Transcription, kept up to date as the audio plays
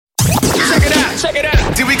Check it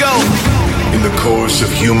out. Here we go. In the course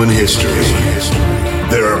of human history,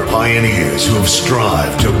 there are pioneers who have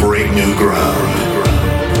strived to break new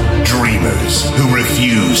ground. Dreamers who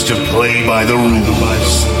refuse to play by the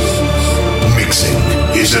rules. Mixing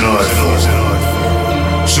is an art form.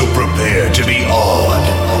 So prepare to be awed,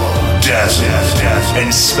 dazzled,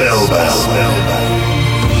 and spellbound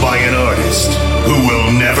by an artist who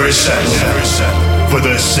will never settle for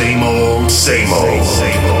the same old.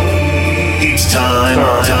 It's time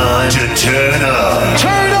to turn up.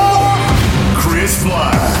 Turn up! Chris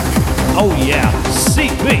Black. Oh yeah,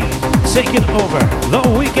 CB taking over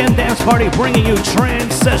the weekend dance party, bringing you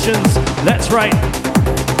trance sessions. That's right,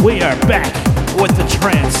 we are back with the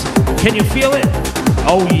trance. Can you feel it?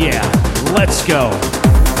 Oh yeah, let's go.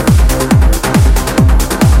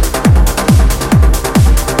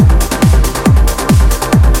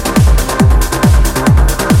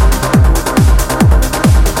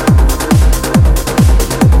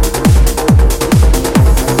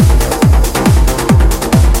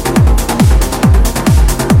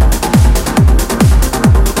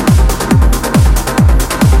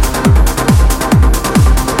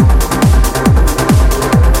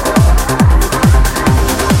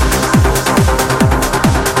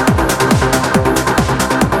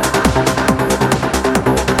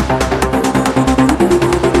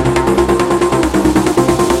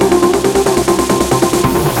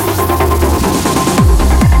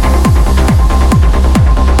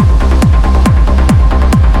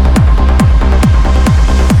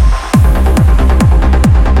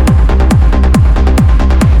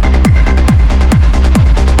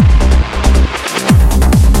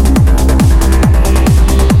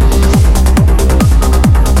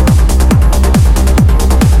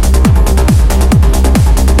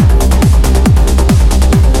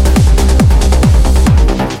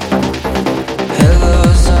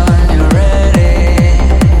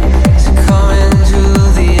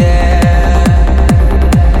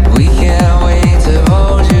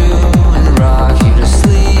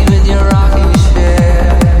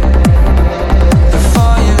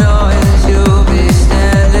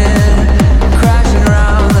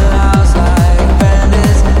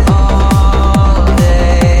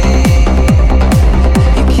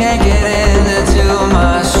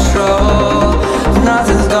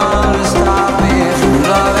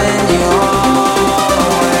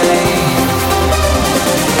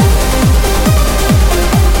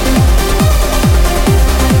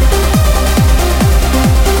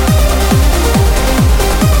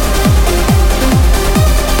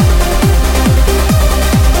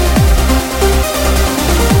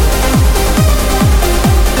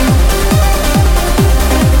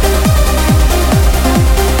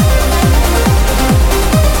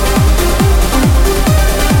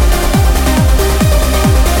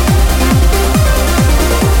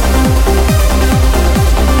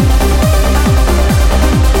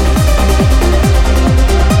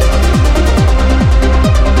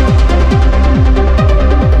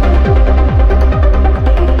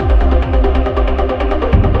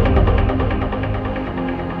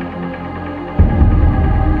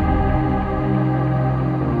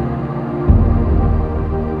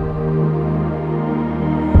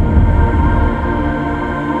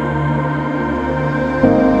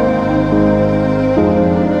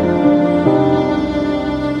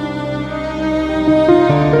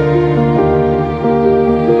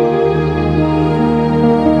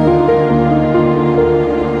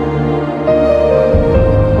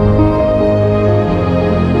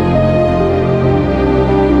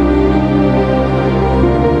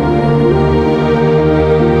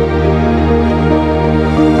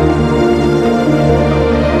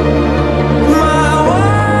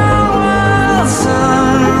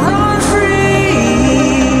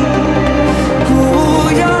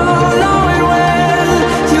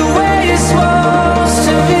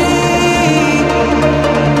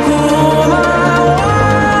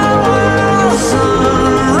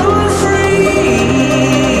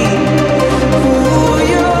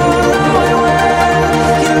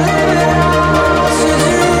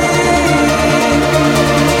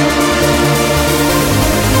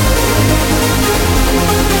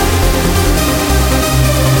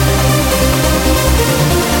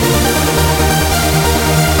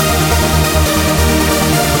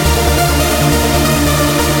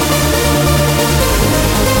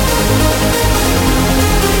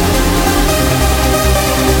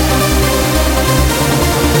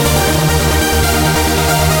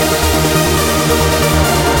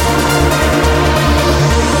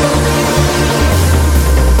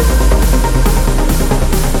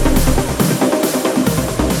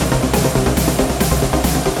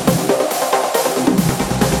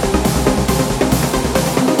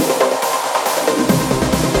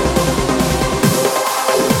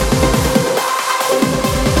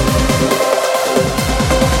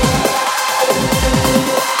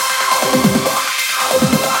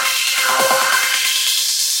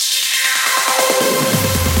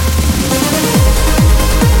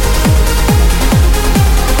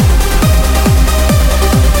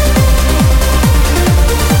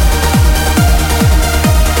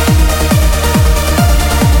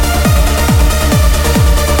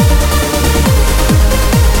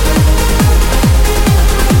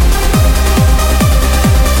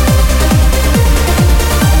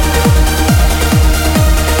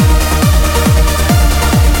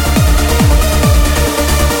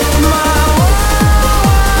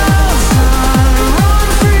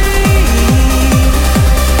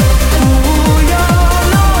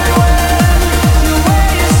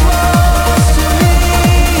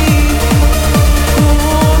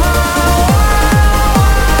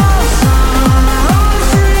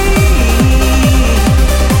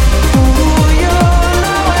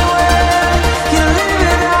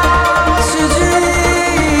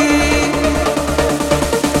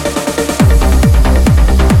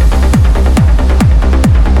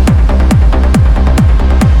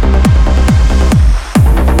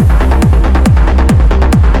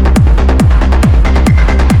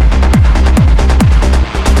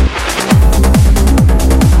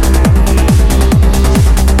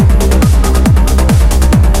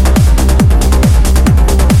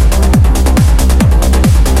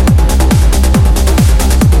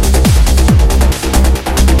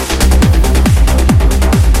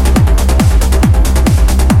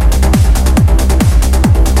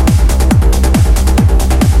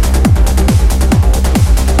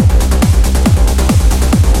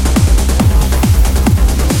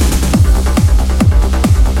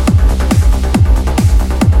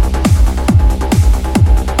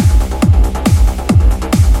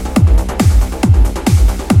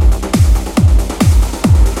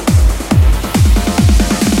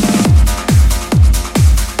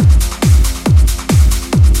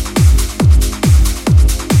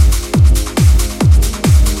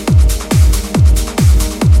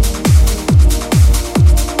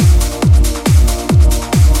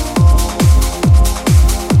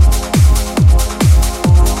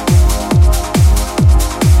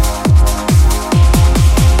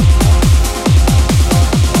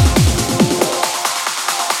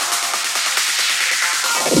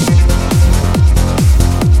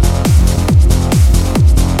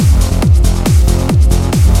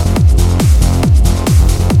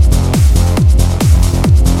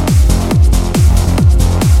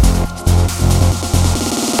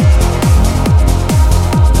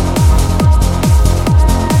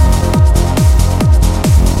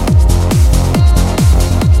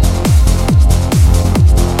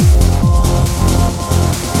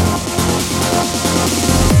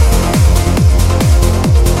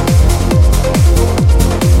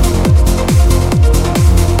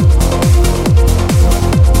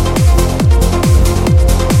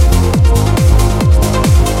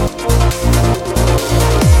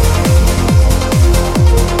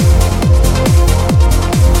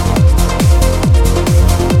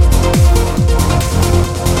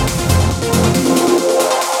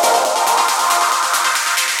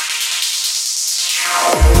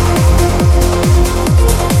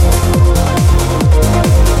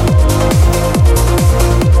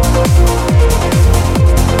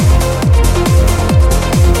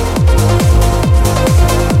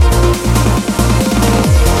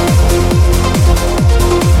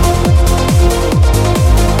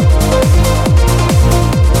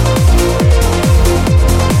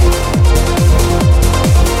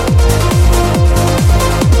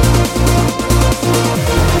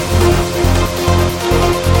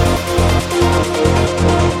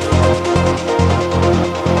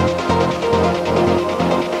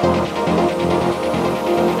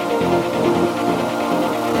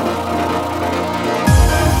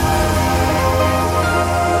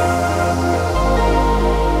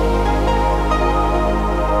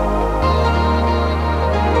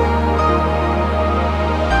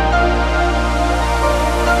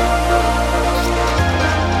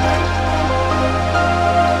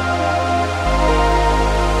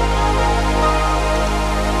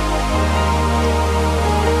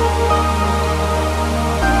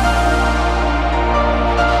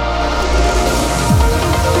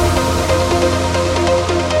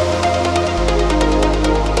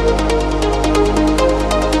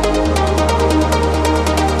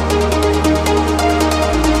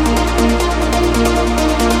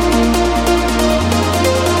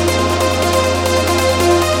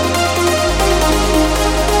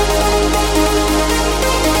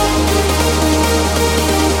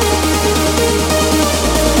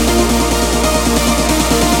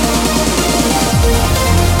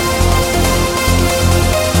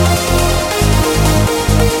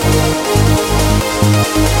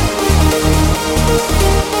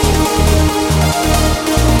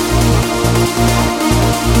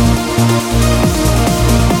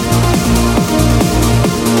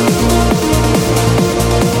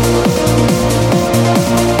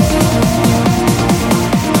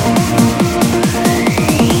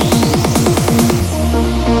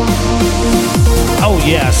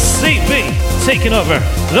 taking over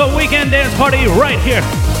the Weekend Dance Party right here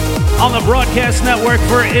on the Broadcast Network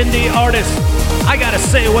for Indie Artists. I gotta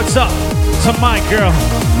say what's up to my girl,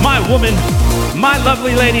 my woman, my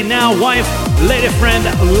lovely lady, now wife, lady friend,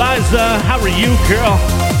 Liza. How are you, girl?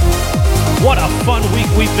 What a fun week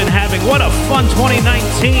we've been having. What a fun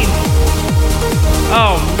 2019.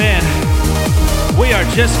 Oh, man. We are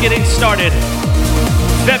just getting started.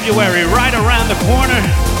 February right around the corner,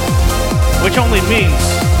 which only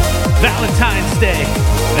means Valentine's Day.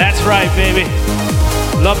 That's right, baby.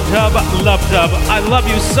 Love dub, love dub. I love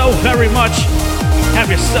you so very much. Have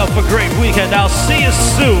yourself a great weekend. I'll see you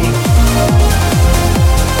soon.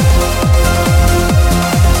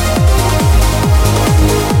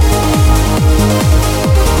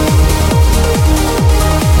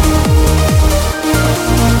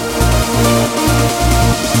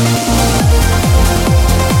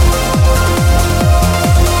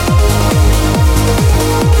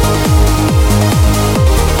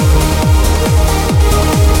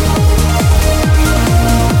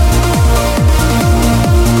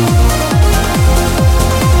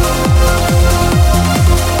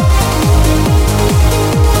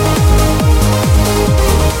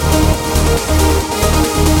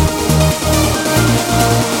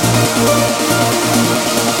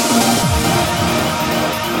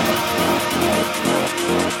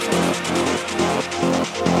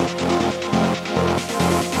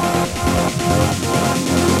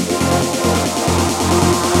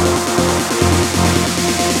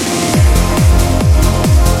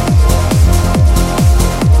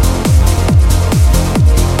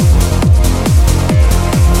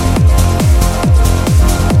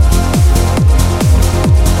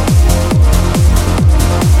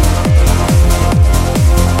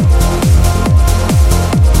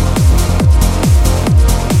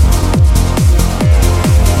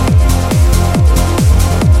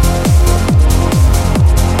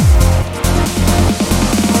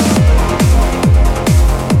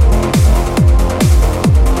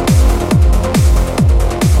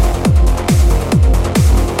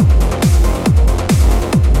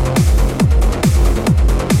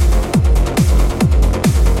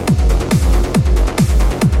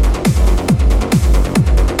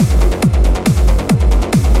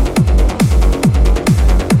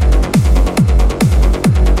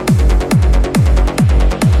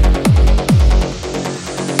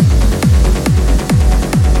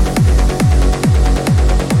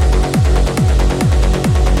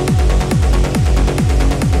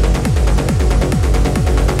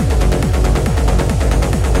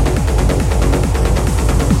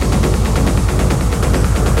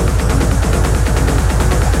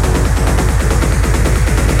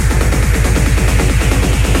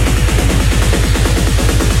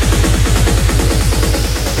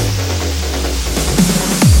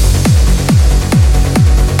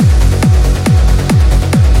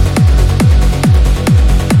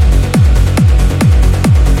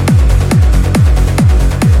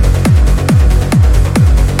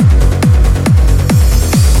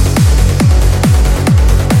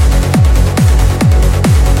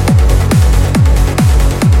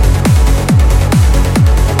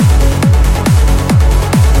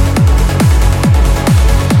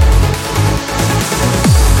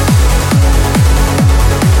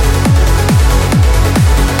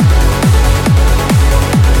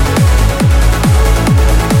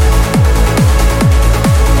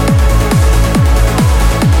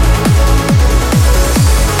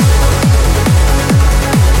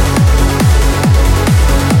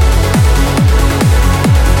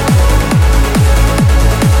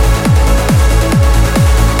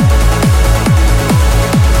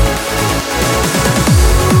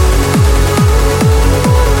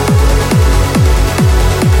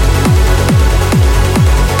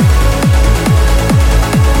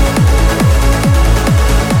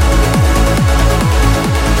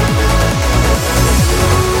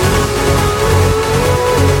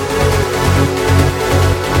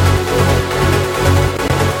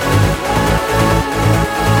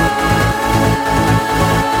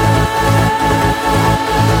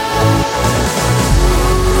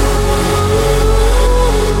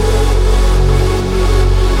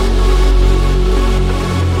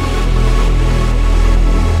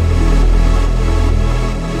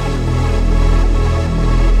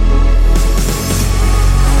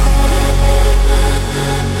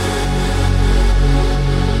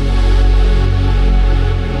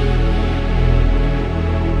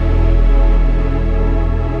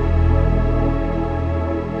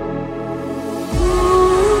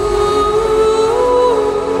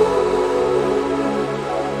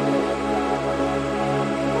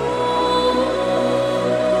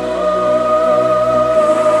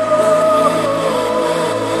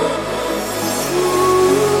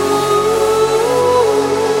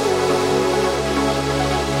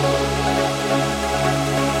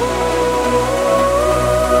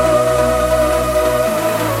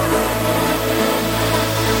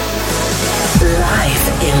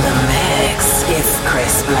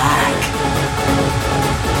 Chris Black.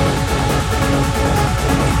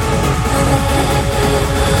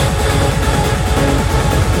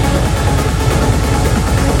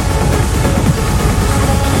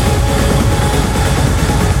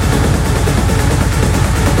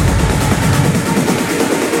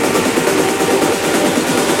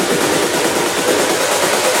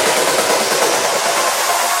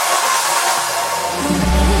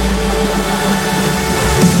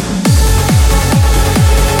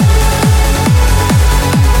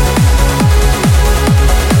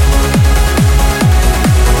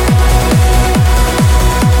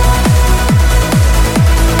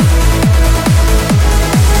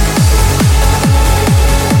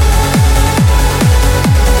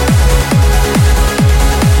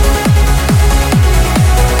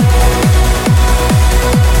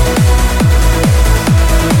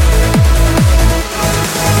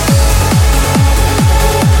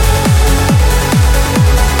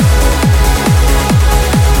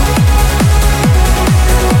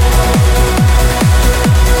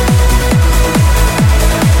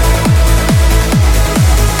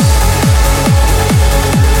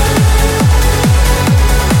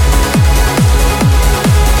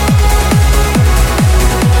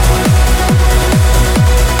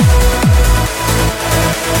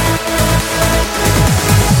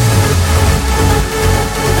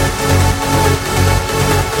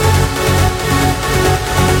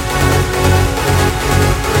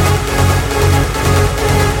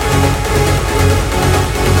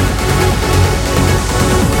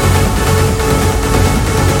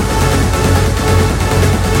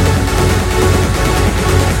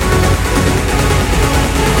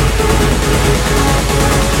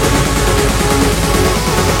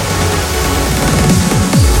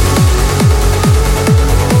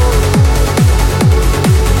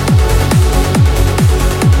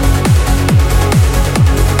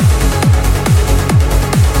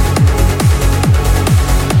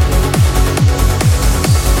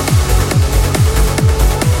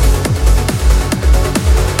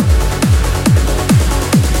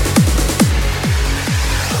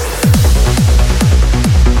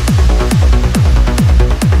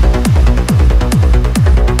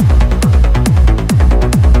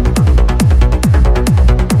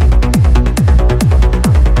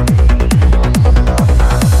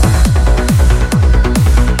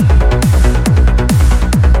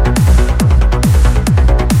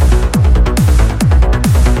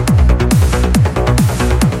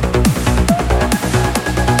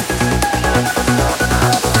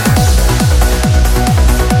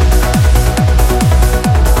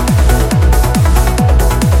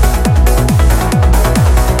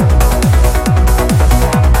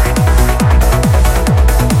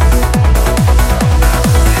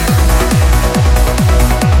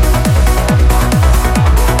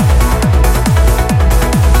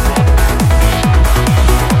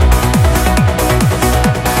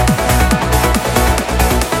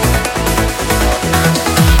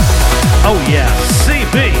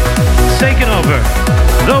 Taking over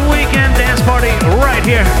the weekend dance party right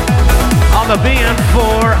here on the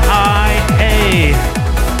BN4IA.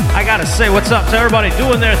 I gotta say what's up to everybody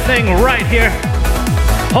doing their thing right here,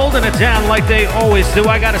 holding it down like they always do.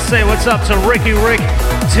 I gotta say what's up to Ricky Rick,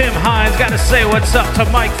 Tim Hines. Gotta say what's up to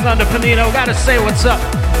Mike Thunder Panino. Gotta say what's up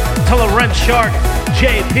to Laurent Shark,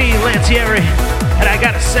 JP Lantieri. And I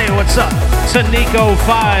gotta say what's up to Nico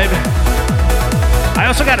 5. I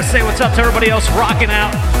also gotta say what's up to everybody else rocking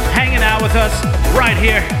out, hanging out with us right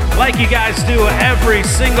here, like you guys do every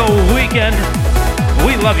single weekend.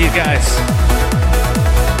 We love you guys.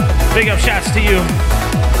 Big up shouts to you.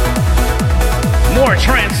 More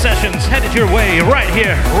trance sessions headed your way right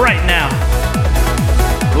here, right now.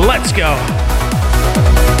 Let's go.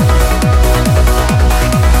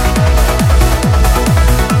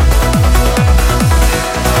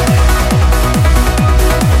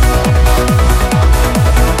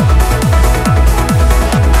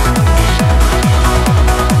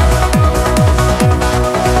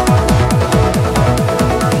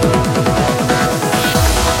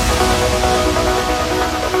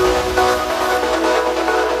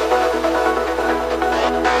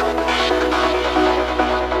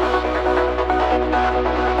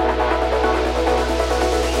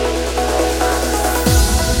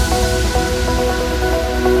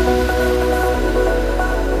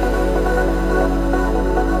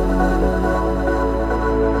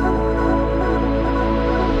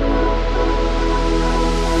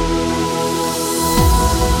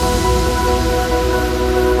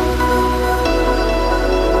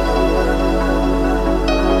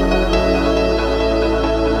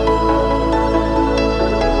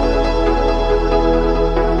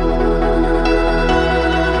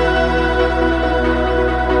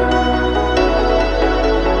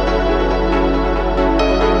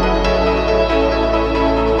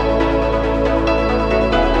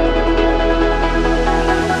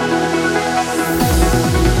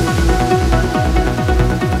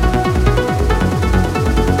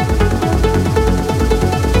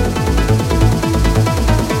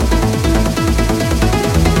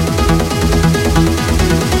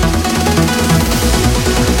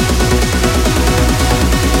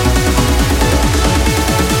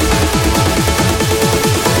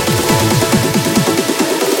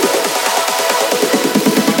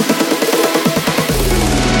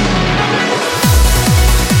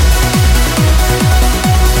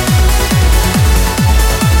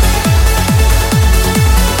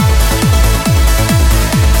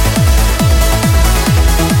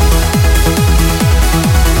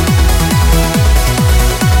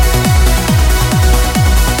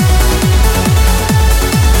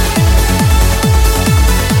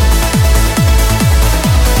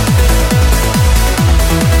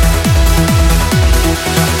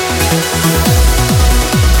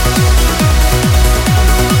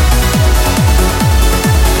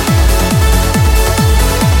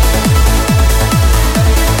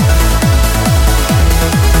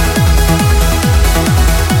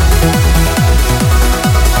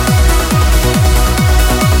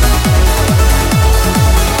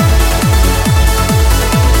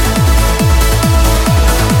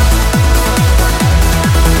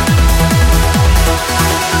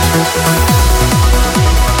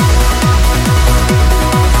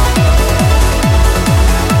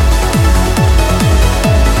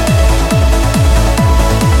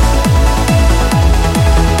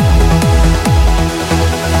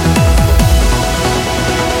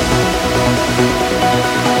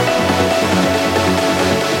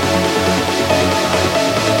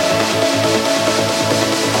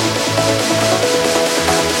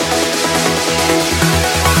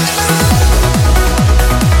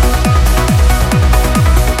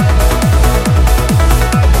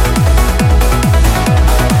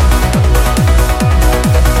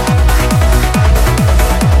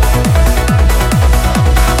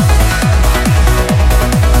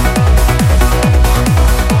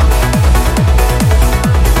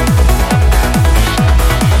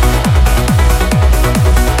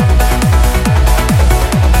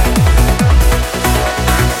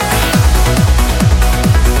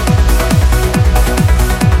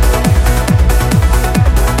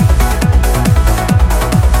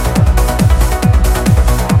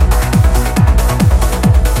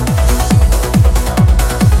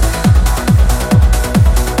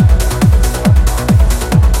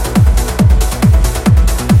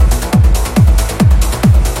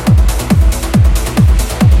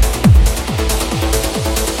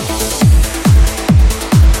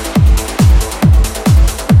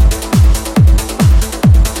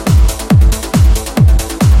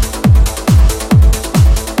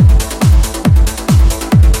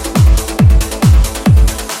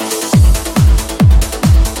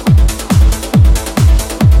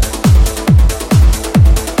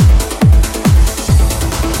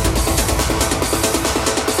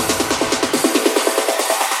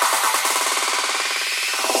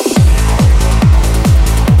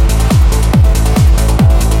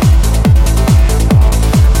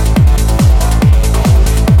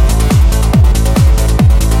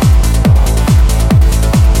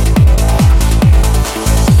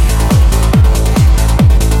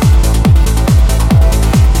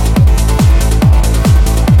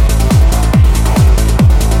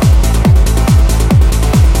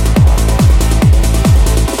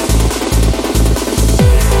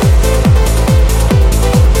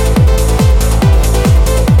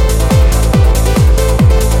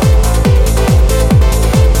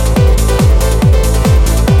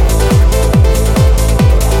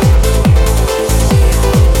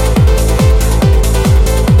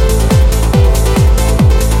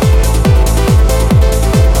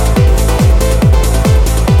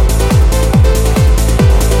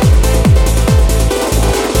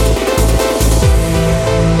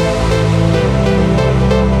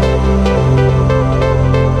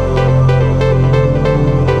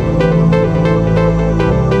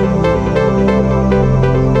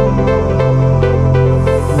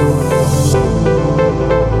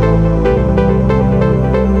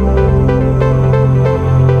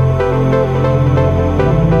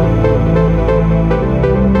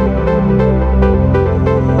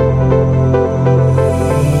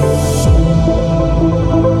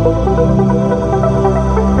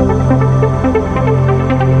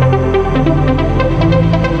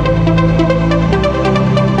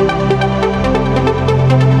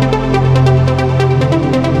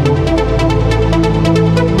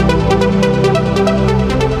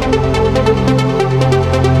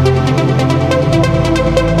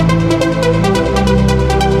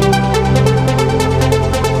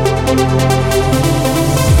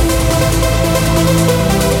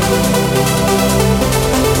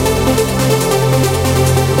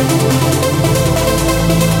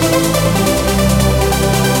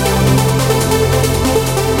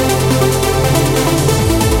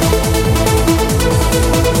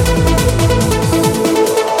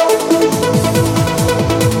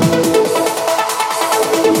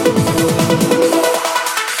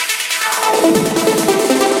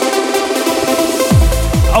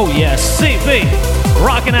 CB,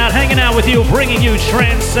 rocking out, hanging out with you, bringing you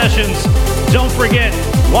trance sessions. Don't forget,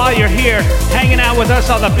 while you're here, hanging out with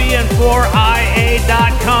us on the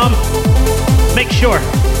BN4IA.com, make sure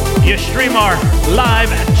you stream our live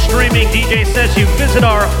streaming DJ sets. You visit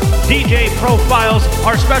our DJ profiles,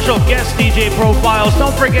 our special guest DJ profiles.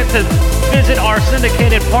 Don't forget to visit our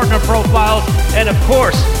syndicated partner profiles. And of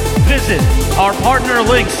course, visit our partner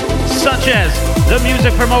links such as the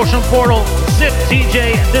Music Promotion Portal, Zip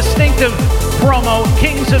DJ, Distinctive Promo,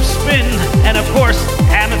 Kings of Spin, and of course,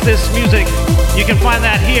 Amethyst Music. You can find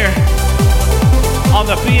that here on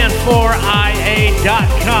the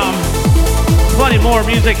BN4IA.com. Plenty more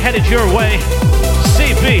music headed your way.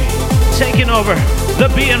 CB taking over the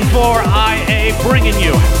BN4IA, bringing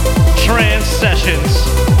you trance sessions.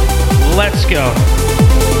 Let's go.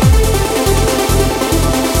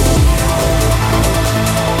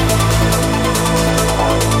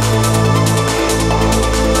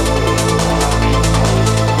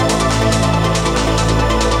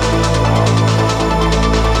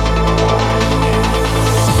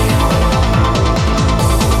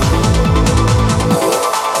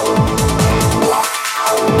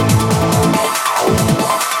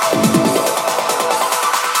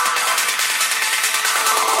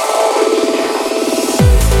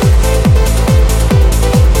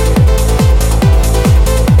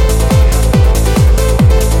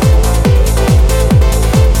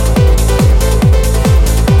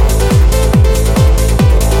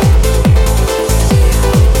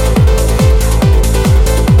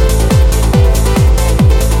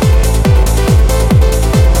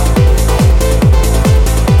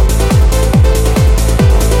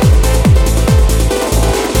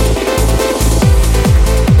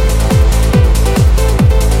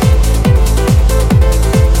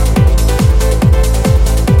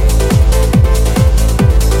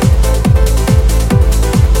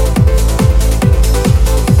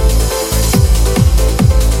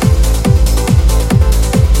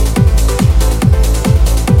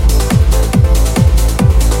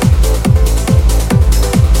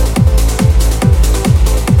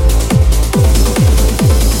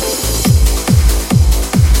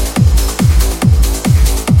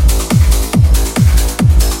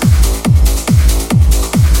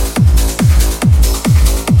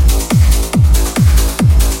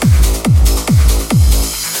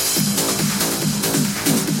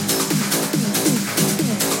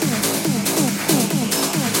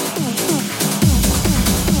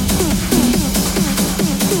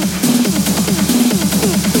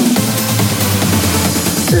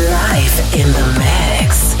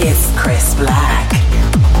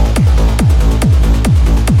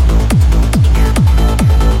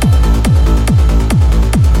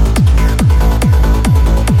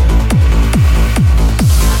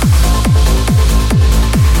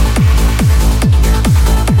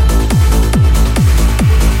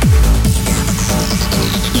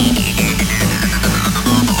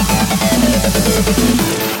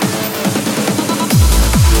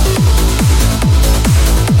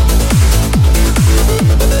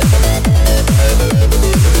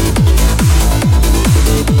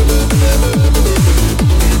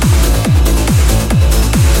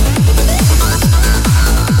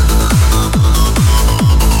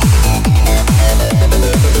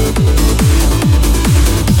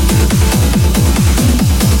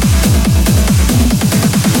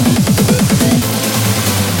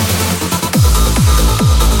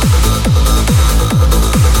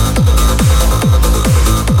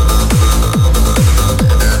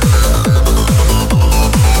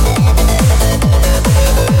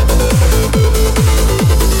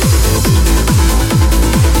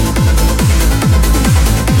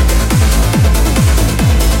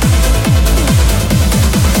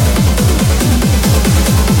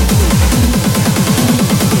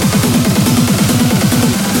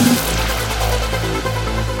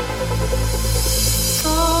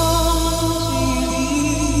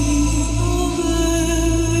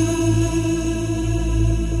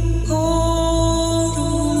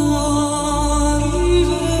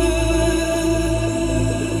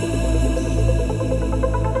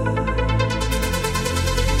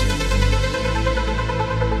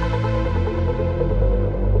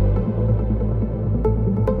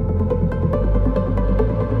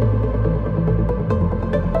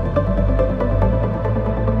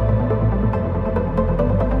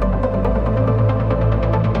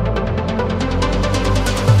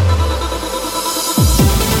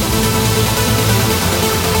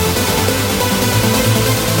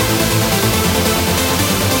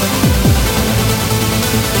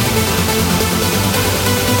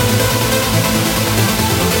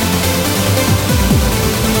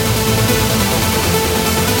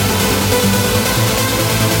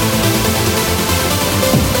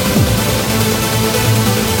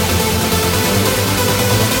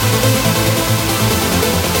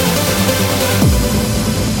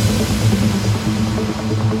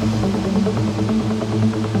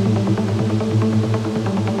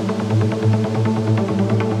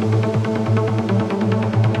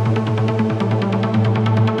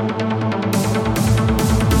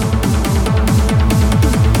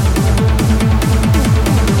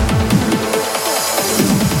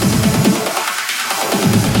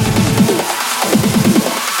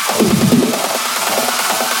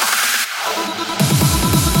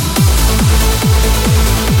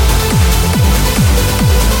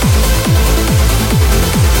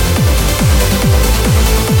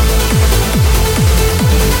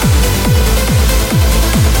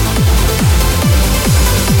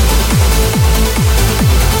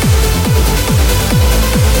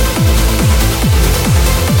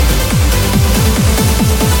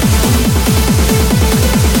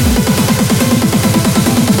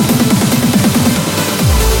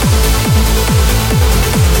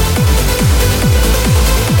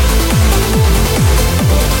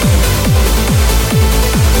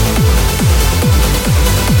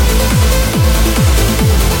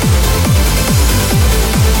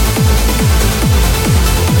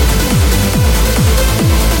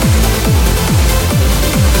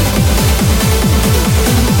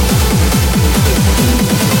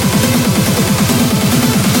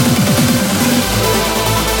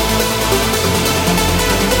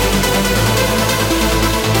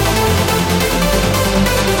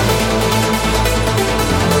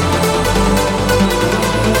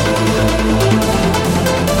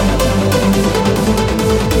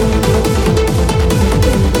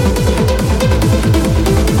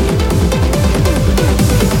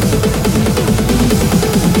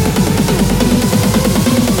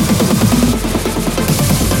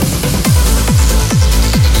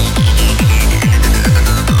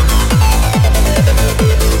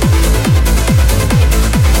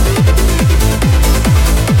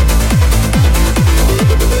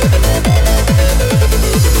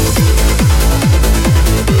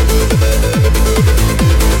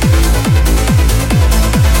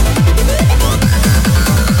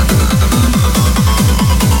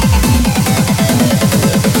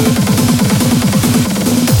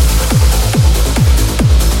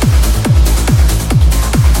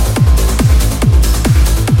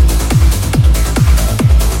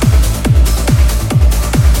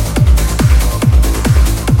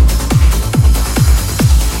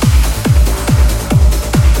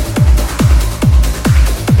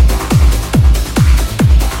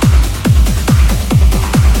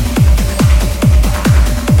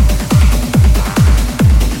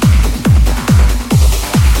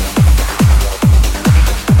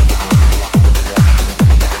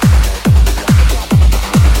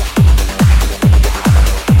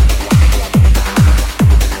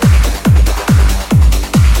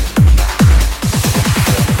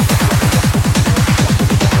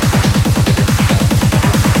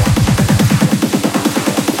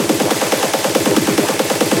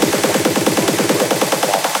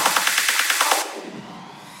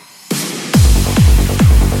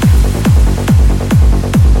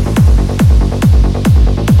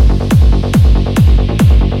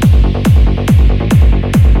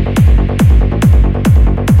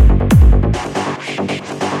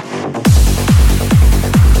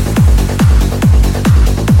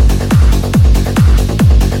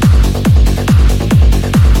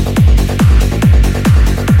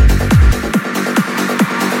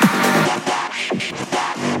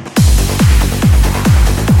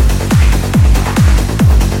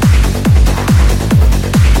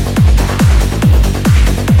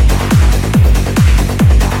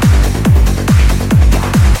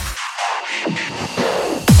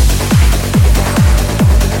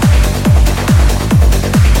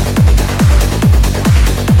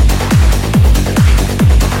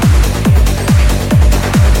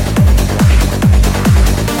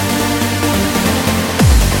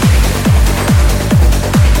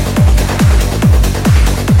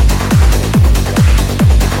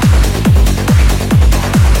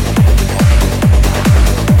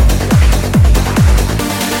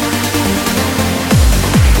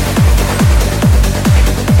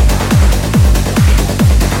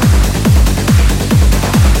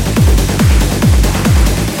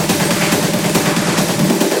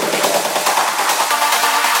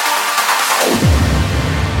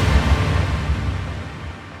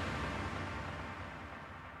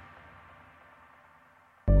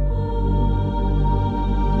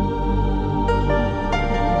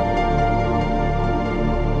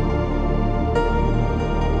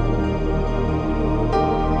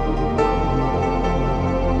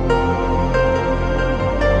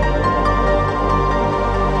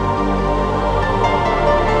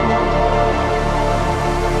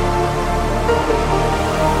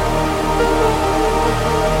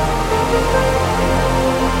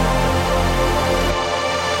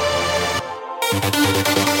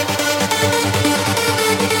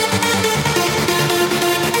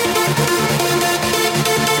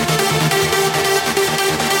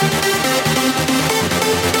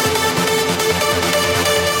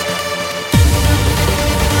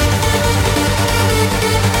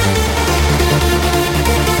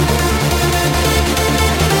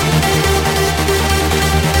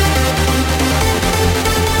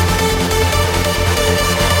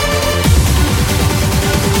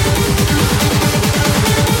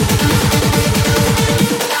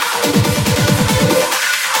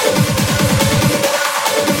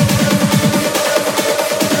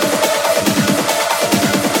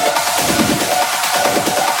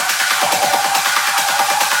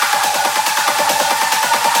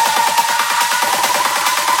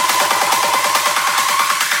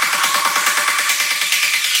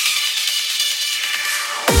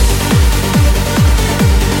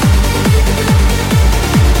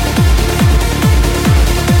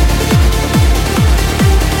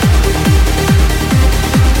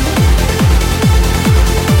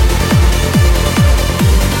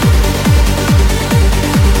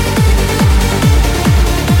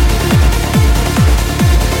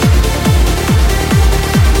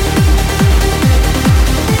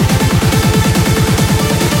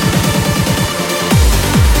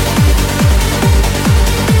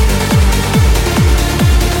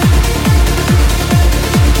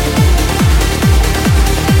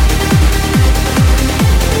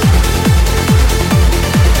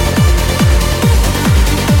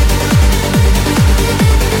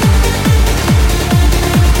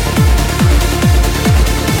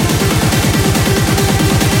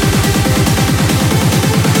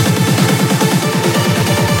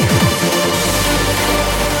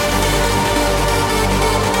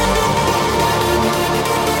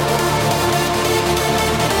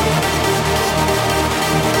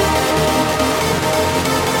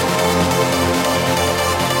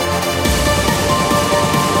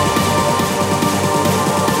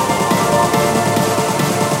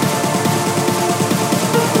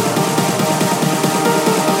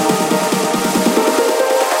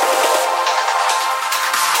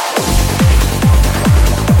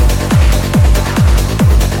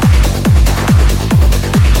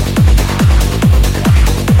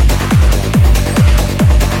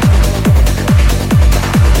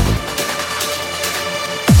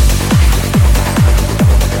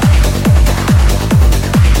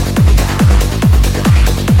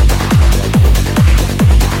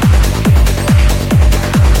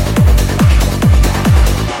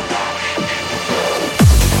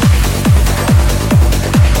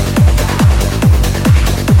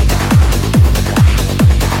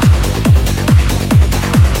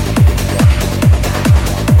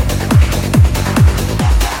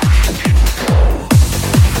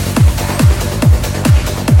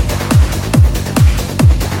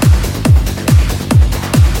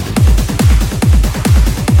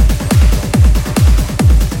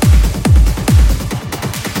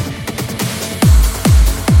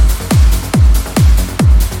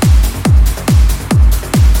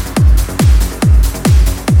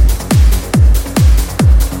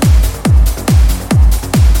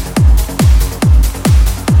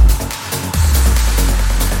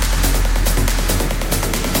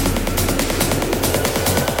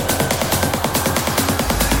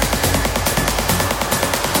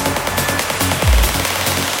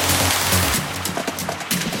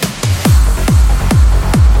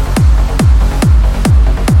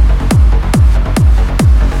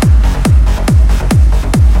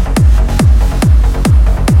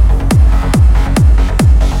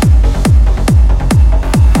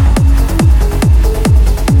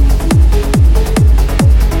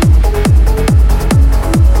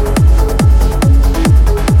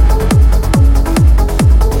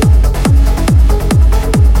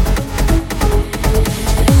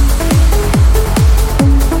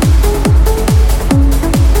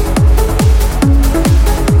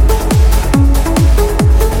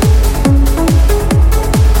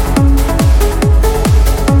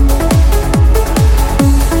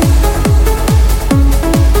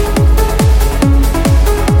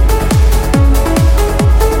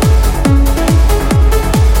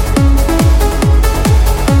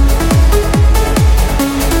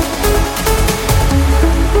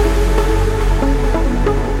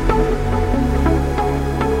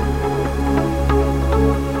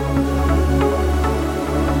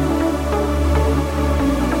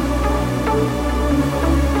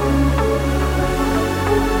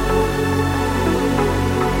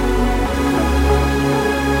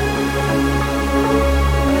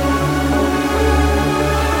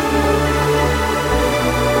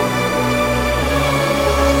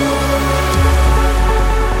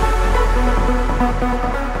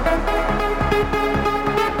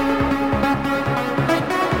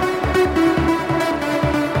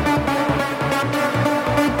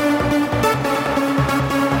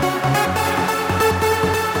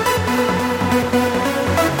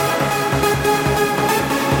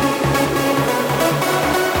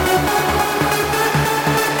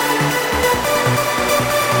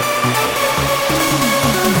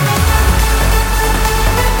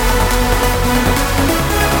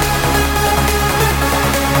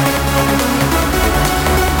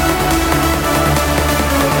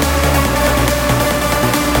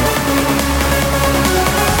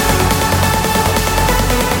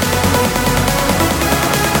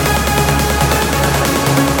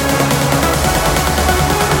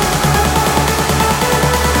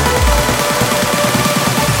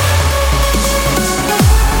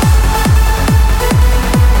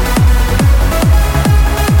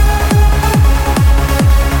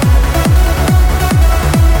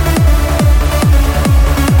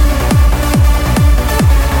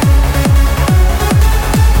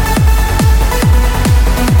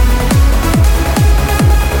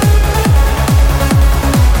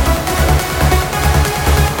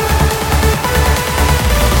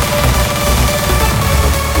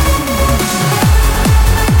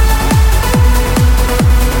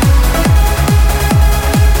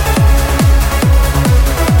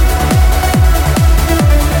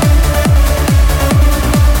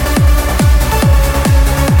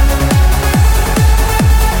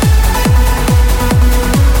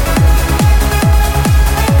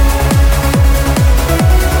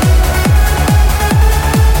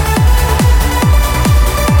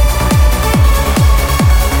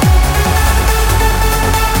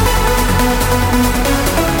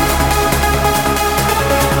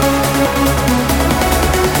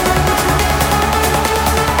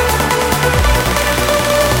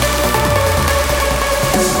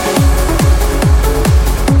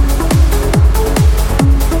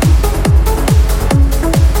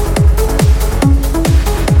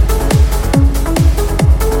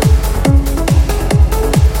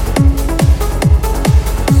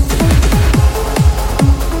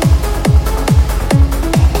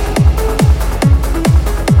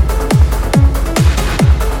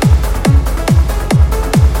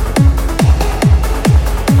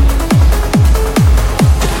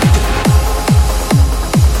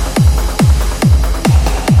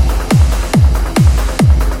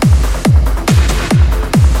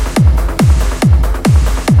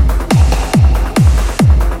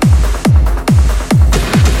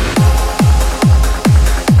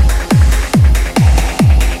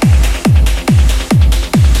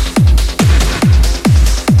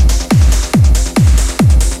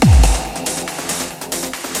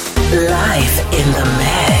 Live in the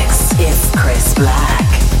mix is Chris Black.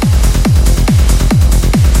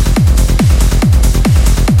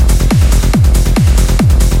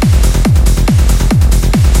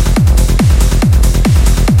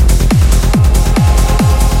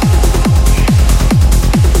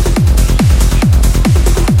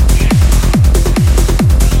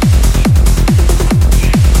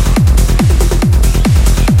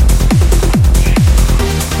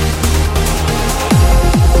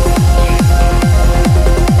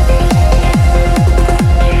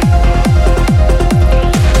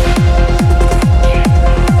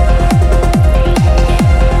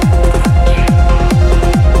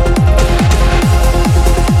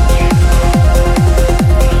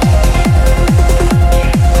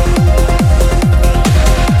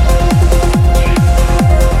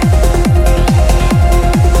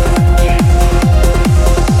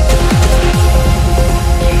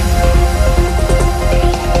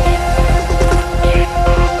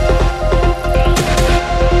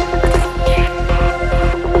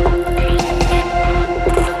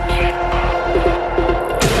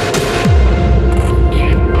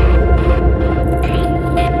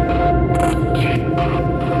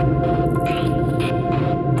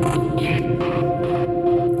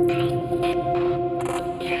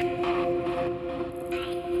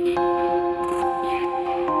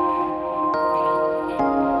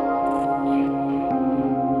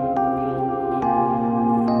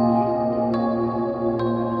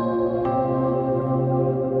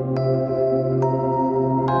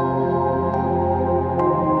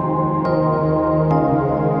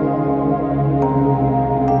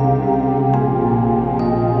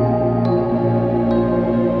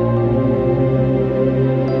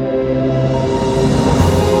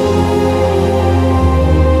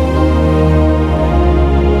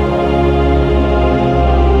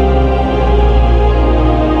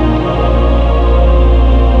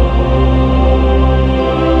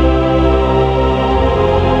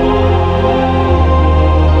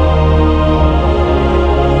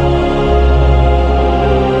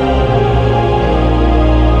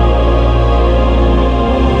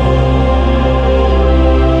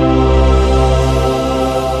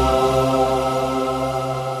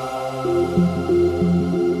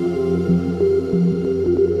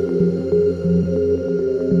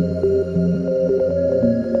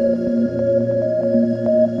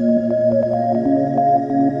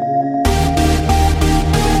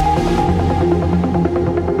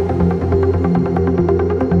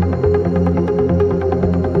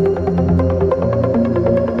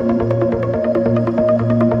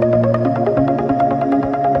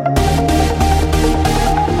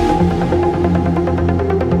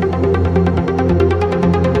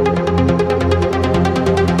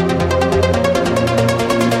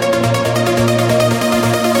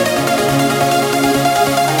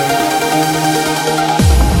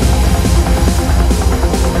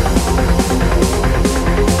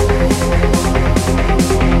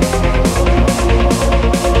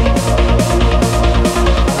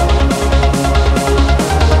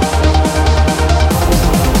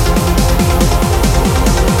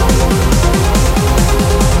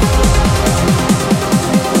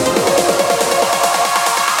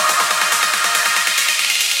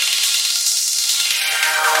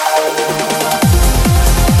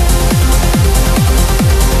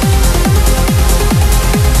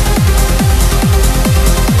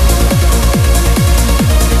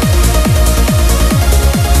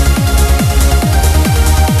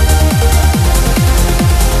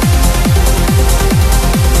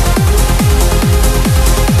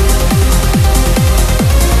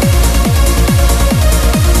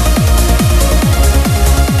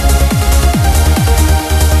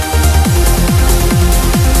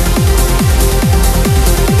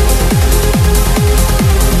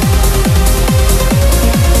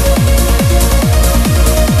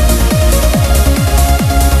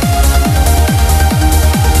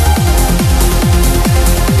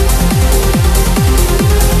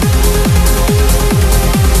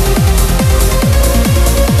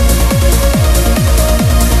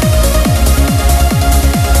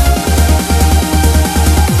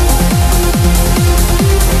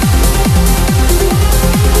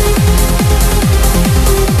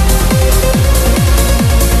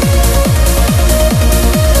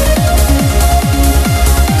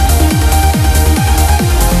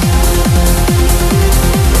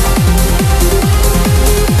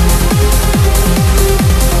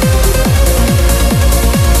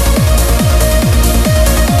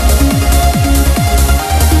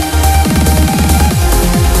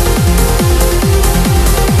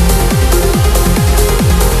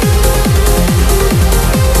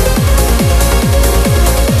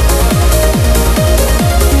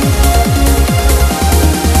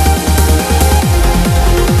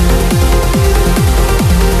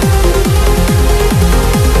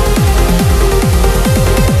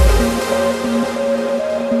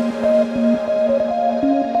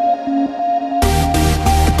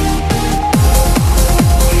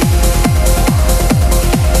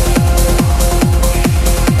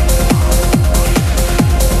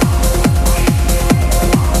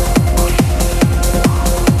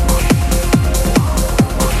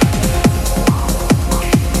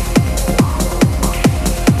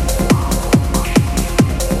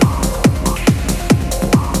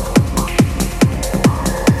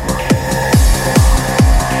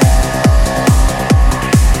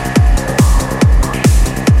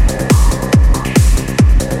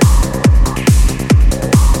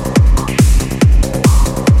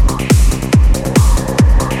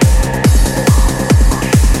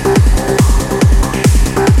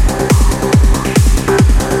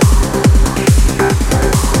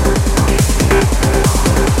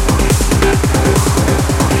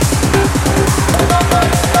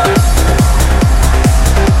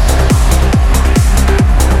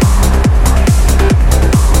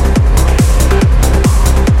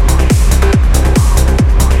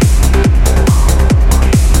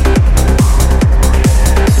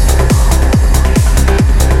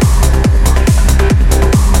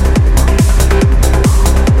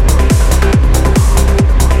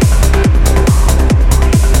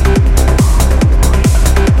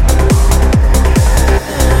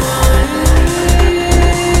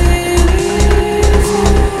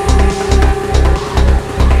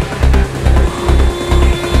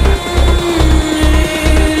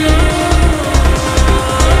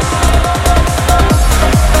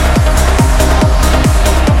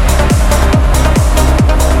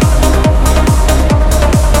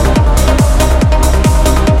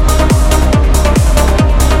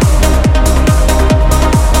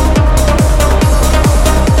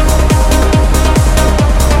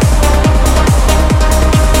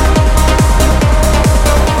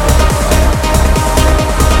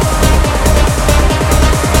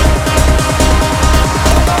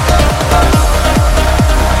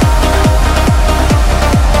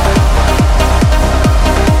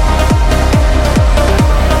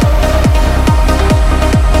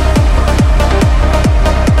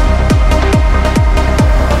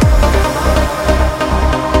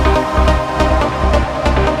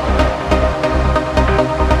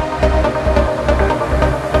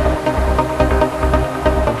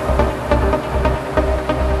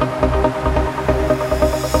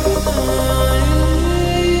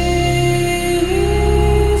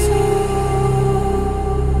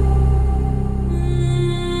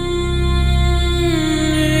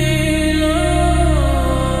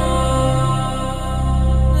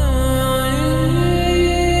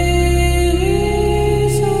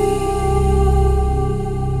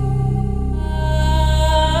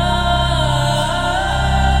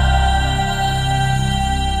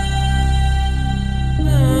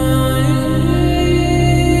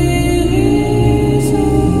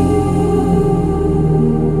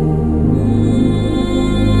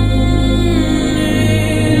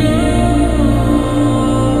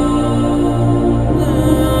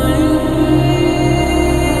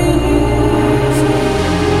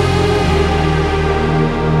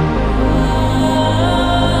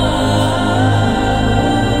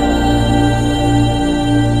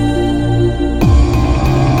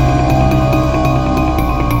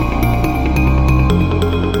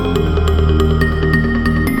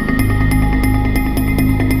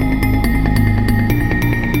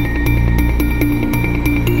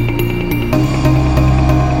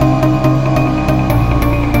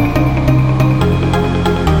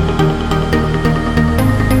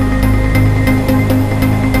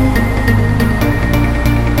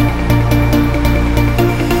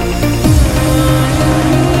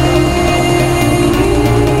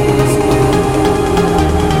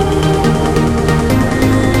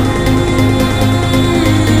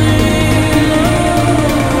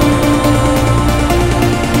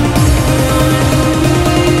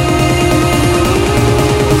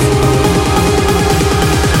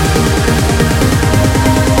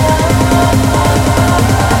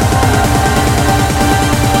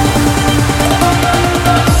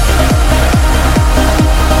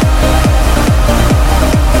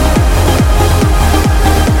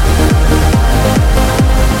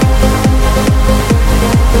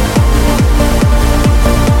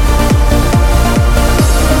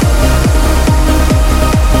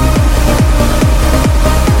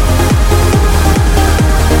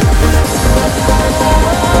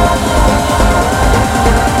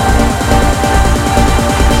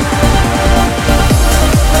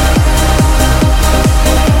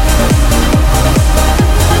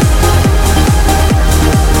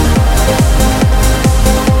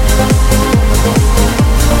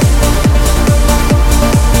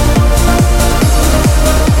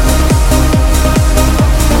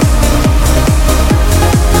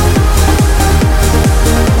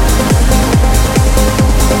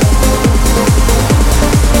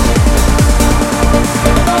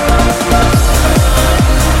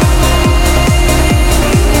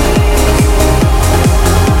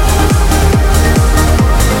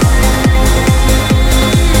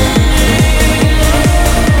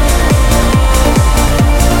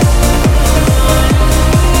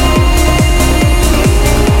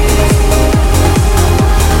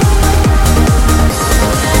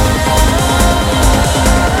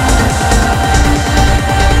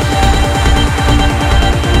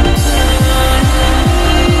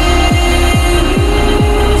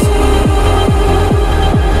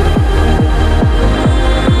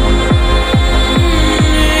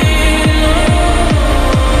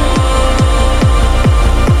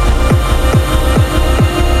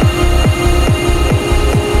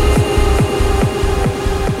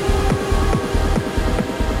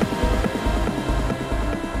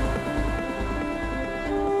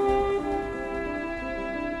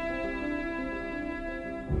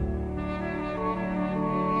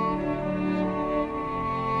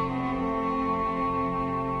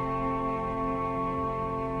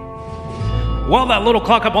 Well, that little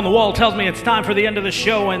clock up on the wall tells me it's time for the end of the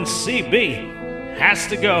show, and CB has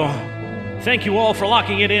to go. Thank you all for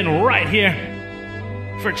locking it in right here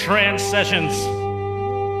for Trance Sessions.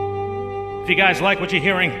 If you guys like what you're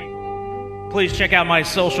hearing, please check out my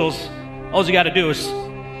socials. All you got to do is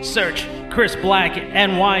search Chris Black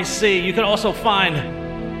NYC. You can also find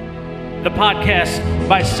the podcast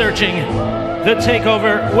by searching The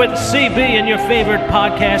Takeover with CB in your favorite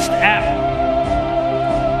podcast app.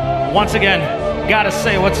 Once again, gotta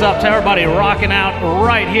say what's up to everybody rocking out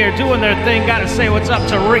right here, doing their thing. Gotta say what's up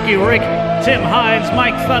to Ricky Rick, Tim Hines,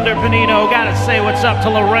 Mike Thunder Panino. Gotta say what's up to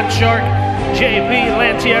Laurent Shark, JB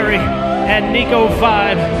Lantieri, and Nico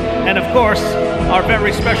Vibe. And of course, our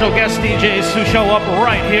very special guest DJs who show up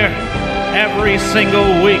right here every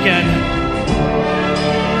single weekend.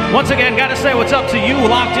 Once again, gotta say what's up to you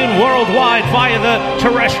locked in worldwide via the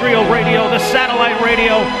terrestrial radio, the satellite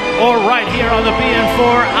radio, or right here on the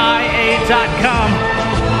BN4IA.com.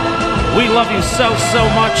 We love you so, so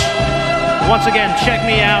much. Once again, check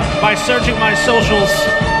me out by searching my socials.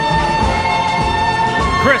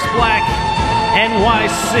 Chris Black,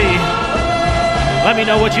 NYC. Let me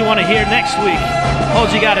know what you want to hear next week. All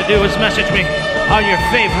you gotta do is message me on your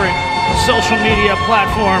favorite social media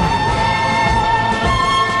platform.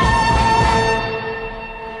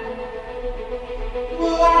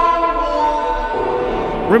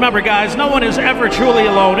 Remember, guys, no one is ever truly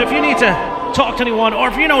alone. If you need to talk to anyone, or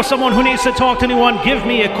if you know someone who needs to talk to anyone, give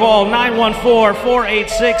me a call,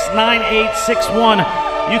 914-486-9861.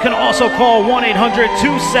 You can also call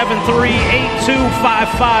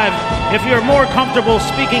 1-800-273-8255. If you're more comfortable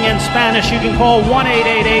speaking in Spanish, you can call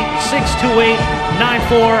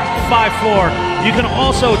 1-888-628-9454. You can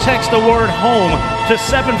also text the word HOME to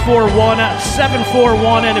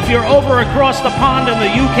 741-741. And if you're over across the pond in the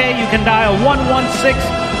UK, you can dial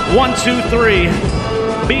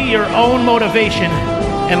 116-123. Be your own motivation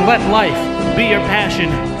and let life be your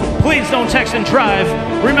passion. Please don't text and drive.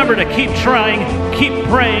 Remember to keep trying, keep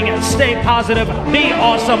praying, stay positive, be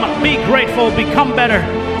awesome, be grateful, become better,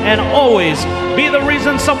 and always be the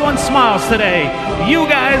reason someone smiles today. You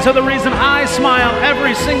guys are the reason I smile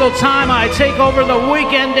every single time I take over the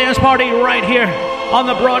weekend dance party right here on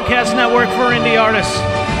the broadcast network for indie artists.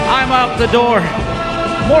 I'm out the door.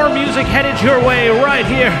 More music headed your way right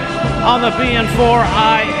here on the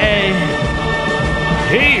BN4IA.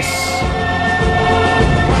 Peace.